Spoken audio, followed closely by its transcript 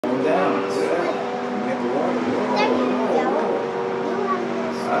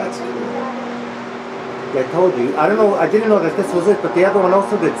That's cool. Yeah, I told you. I don't know. I didn't know that this was it, but the other one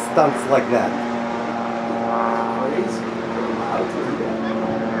also did stunts like that. Crazy. How to do that?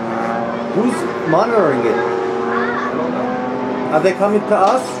 Who's monitoring it? I don't know. Are they coming to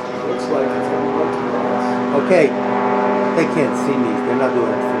us? Looks like it's going to to us. Okay. They can't see me. They're not doing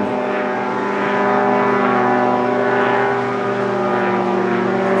it for me.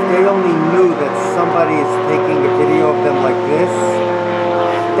 If they only knew that somebody is taking a video of them like this.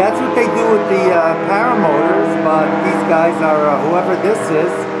 That's what they do with the paramotors, but these guys are, whoever this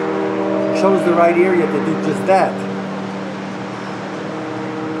is, chose the right area to do just that.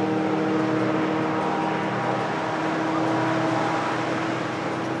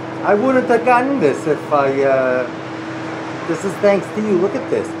 I wouldn't have gotten this if I, this is thanks to you. Look at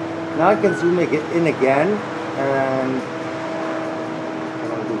this. Now I can zoom it in again, and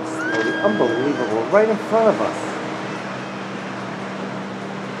unbelievable, right in front of us.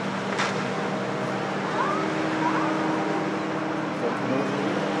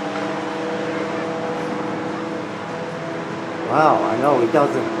 Wow, I know he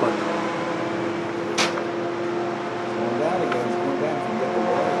doesn't, but